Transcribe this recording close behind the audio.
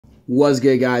What's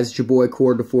good, guys? It's your boy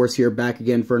Cord the Force here, back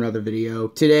again for another video.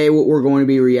 Today what we're going to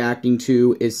be reacting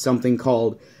to is something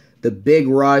called The Big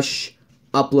Rush,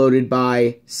 uploaded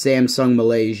by Samsung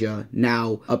Malaysia.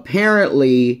 Now,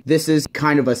 apparently this is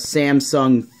kind of a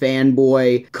Samsung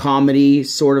fanboy comedy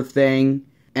sort of thing,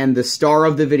 and the star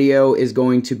of the video is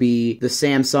going to be the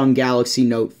Samsung Galaxy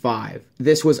Note 5.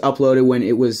 This was uploaded when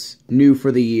it was new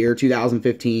for the year,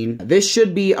 2015. This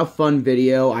should be a fun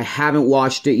video. I haven't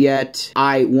watched it yet.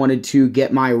 I wanted to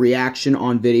get my reaction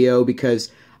on video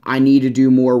because I need to do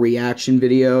more reaction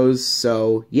videos.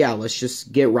 So yeah, let's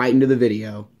just get right into the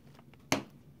video.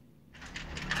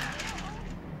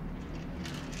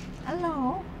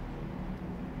 Hello.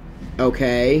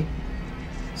 Okay.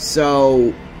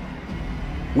 So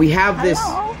we have this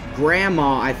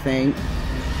grandma, I think,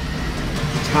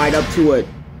 tied up to a...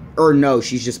 Or no,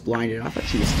 she's just blinded. I thought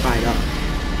she was tied up.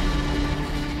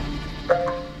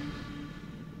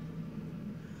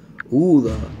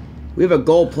 Ooh, we have a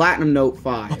gold platinum Note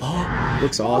 5.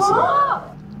 Looks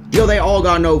awesome. Yo, they all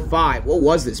got Note 5. What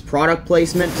was this? Product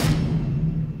placement?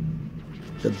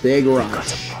 The Big Rush.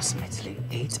 Got approximately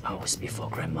 8 hours before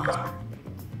Grandma.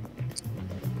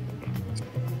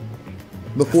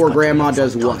 Before Grandma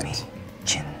does what?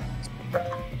 Chin.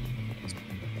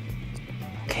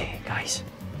 Okay, guys.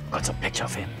 Got a picture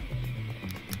of him.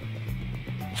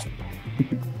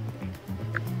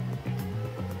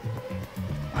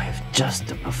 I have just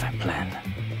the perfect plan.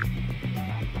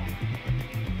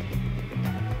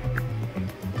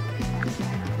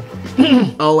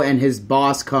 Oh, and his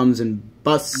boss comes and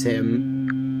busts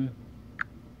him.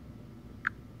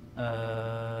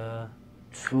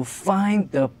 To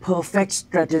find the perfect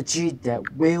strategy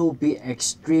that will be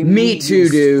extremely Me too,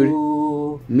 dude.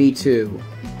 useful Me too.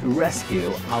 to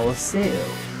rescue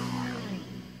ourselves.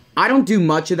 I don't do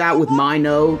much of that with my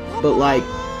Note, but like...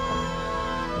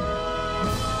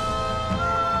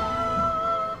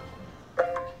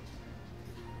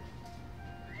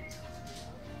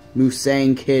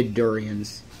 Musang Kid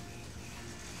Durians.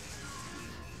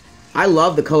 I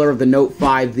love the color of the Note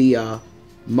 5 the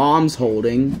mom's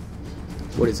holding.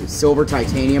 What is it? Silver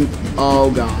titanium?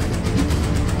 Oh god.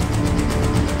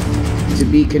 To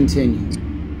be continued.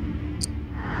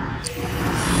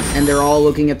 And they're all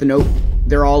looking at the Note.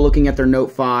 They're all looking at their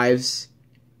Note 5s.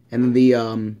 And then the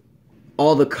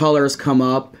all the colors come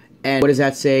up. And what does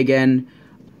that say again?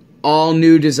 All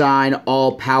new design,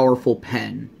 all powerful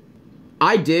pen.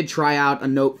 I did try out a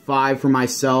Note 5 for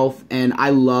myself, and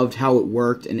I loved how it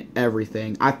worked and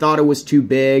everything. I thought it was too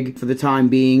big for the time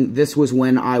being. This was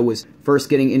when I was first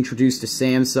getting introduced to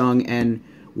Samsung, and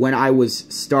when I was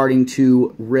starting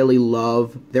to really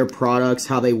love their products,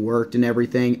 how they worked and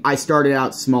everything. I started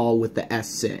out small with the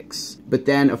S6. But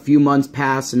then a few months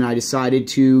passed, and I decided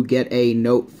to get a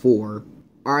Note 4.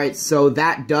 Alright, so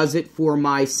that does it for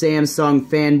my Samsung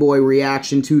fanboy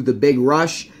reaction to The Big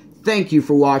Rush. Thank you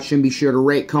for watching. Be sure to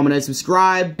rate, comment, and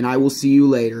subscribe, and I will see you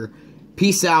later.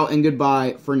 Peace out and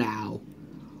goodbye for now.